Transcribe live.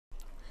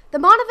The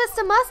Monte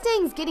Vista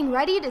Mustangs getting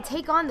ready to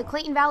take on the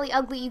Clayton Valley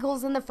Ugly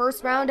Eagles in the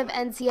first round of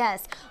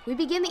NCS. We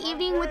begin the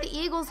evening with the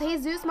Eagles'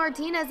 Jesus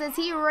Martinez as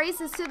he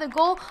races to the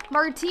goal.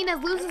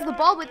 Martinez loses the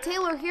ball, but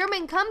Taylor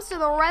HEUERMAN comes to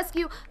the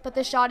rescue, but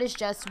the shot is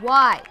just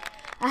wide.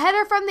 A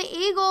header from the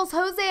Eagles,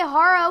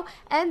 HARO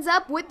ends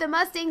up with the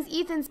Mustangs.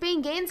 Ethan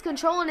Spain gains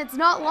control, and it's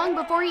not long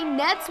before he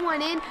nets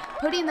one in,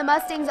 putting the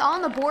Mustangs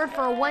on the board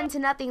for a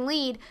 1-0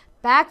 lead.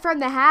 Back from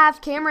the half,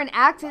 Cameron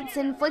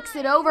Atkinson flicks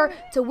it over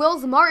to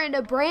WILS Martin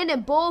to Brandon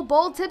Bull.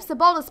 Bull tips the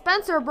ball to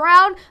Spencer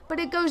Brown, but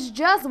it goes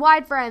just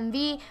wide for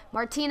MV.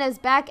 Martinez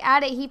back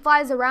at it. He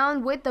flies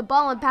around with the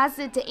ball and passes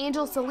it to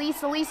Angel Solis.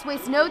 Solis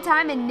wastes no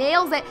time and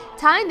nails it,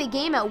 tying the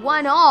game at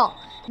 1-1.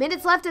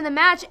 Minutes left in the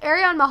match,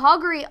 Arion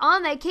Mahogany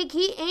on that kick.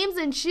 He aims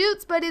and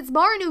shoots, but it's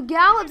Martin who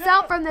gallops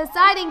out from the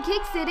side and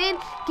kicks it in,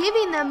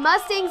 giving the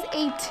Mustangs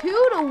a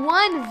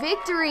 2-1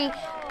 victory.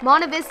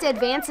 Monte Vista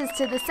advances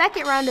to the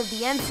second round of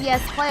the NCS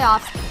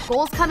playoffs.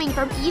 Goals coming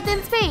from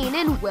Ethan Spain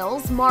and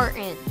WILS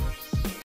Martin.